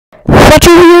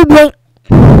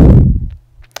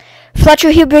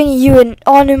Fletcher here bringing you an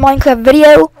all-new Minecraft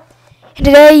video, and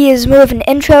today is more of an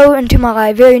intro into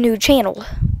my very new channel.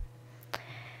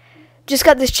 Just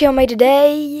got this channel made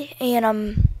today, and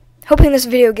I'm hoping this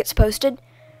video gets posted,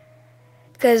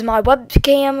 because my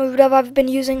webcam or whatever I've been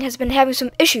using has been having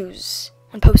some issues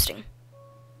when posting.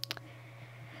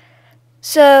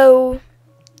 So,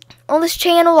 on this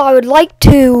channel I would like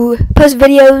to post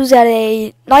videos at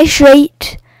a nice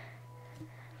rate.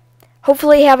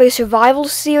 Hopefully have a survival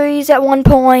series at one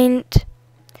point,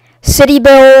 city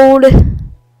build,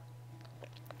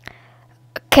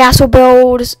 castle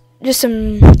build, just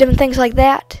some different things like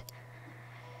that.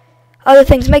 Other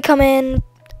things may come in.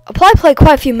 I'll probably play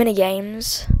quite a few mini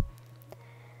games,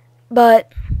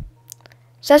 but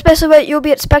so that's basically what you'll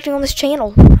be expecting on this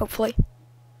channel, hopefully.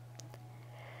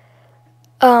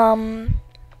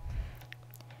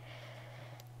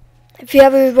 If you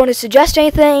ever want to suggest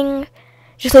anything,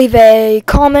 just leave a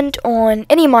comment on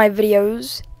any of my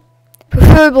videos,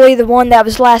 preferably the one that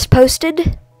was last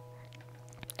posted.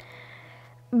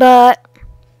 But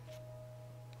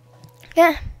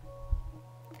yeah,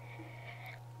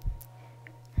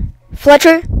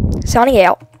 Fletcher signing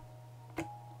out.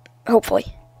 Hopefully,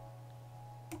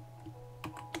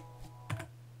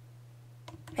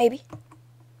 maybe.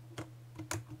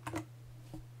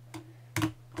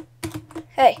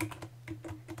 Hey,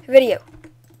 video.